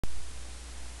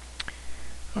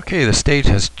Okay, the stage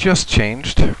has just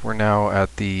changed. We're now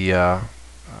at the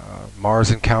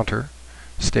Mars encounter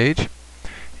stage,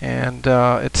 and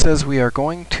it says we are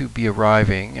going to be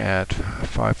arriving at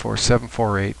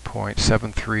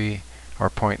 54748.73 or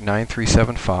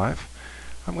 0.9375.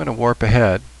 I'm going to warp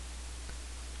ahead.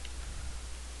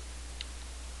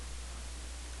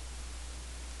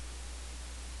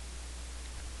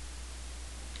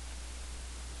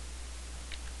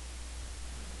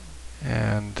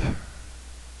 And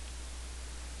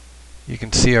you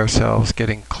can see ourselves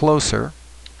getting closer.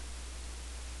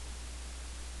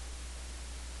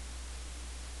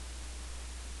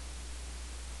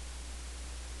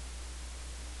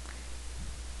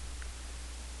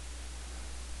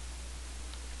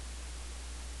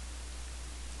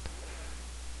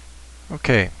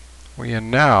 Okay, we are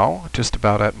now just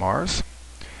about at Mars,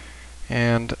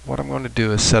 and what I'm going to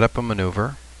do is set up a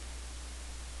maneuver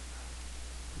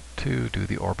to do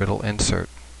the orbital insert.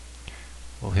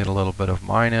 We'll hit a little bit of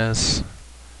minus,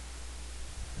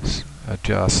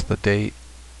 adjust the date,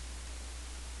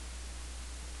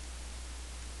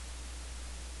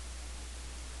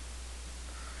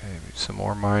 maybe some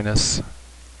more minus,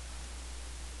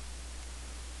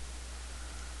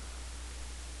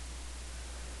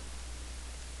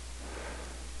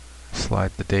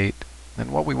 slide the date.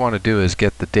 And what we want to do is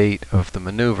get the date of the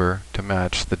maneuver to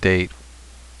match the date,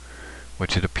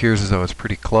 which it appears as though it's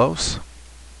pretty close.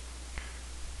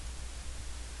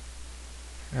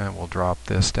 And we'll drop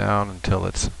this down until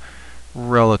it's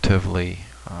relatively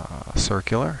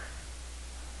circular.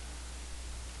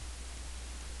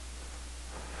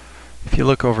 If you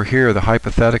look over here, the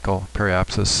hypothetical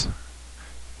periapsis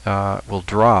will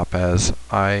drop as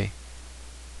I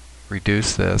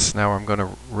reduce this. Now I'm going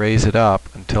to raise it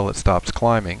up until it stops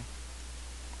climbing,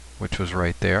 which was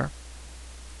right there.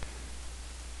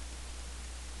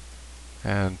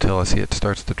 And until I see it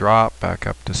starts to drop back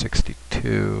up to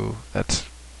 62.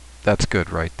 That's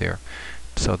good right there.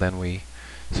 So then we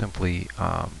simply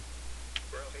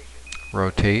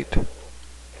rotate.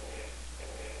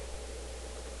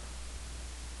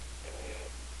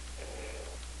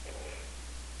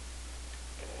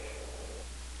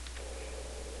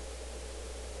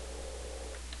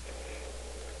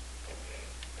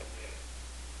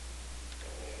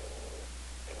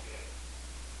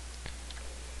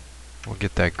 We'll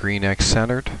get that green X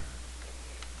centered.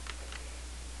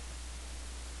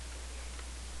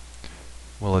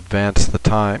 We'll advance the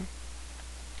time.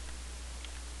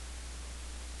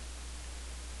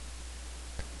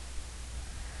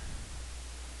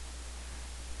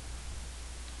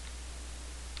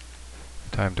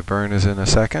 Time to burn is in a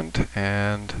second,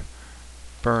 and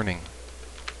burning.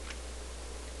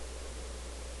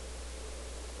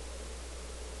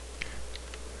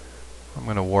 I'm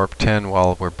going to warp 10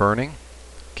 while we're burning.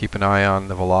 Keep an eye on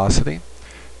the velocity.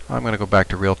 I'm going to go back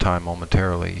to real time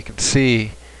momentarily. You can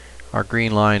see our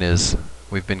green line is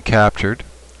we've been captured,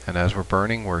 and as we're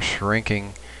burning, we're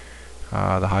shrinking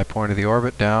the high point of the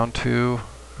orbit down to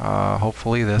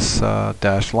hopefully this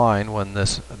dashed line when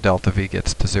this delta V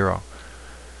gets to 0.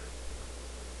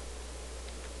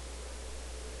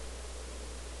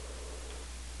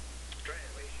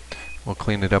 We'll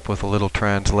clean it up with a little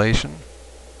translation.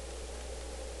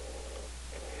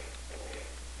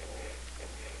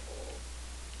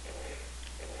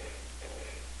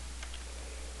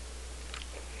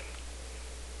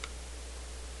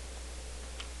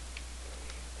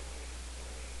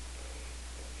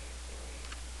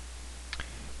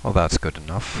 Well, that's good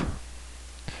enough.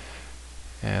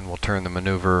 And we'll turn the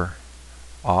maneuver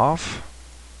off.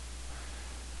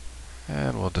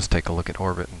 And we'll just take a look at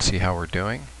orbit and see how we're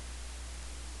doing.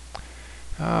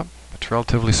 It's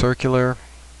relatively circular,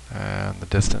 and the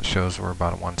distance shows we're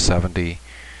about 170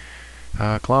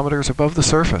 kilometers above the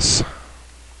surface.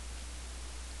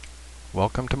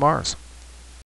 Welcome to Mars.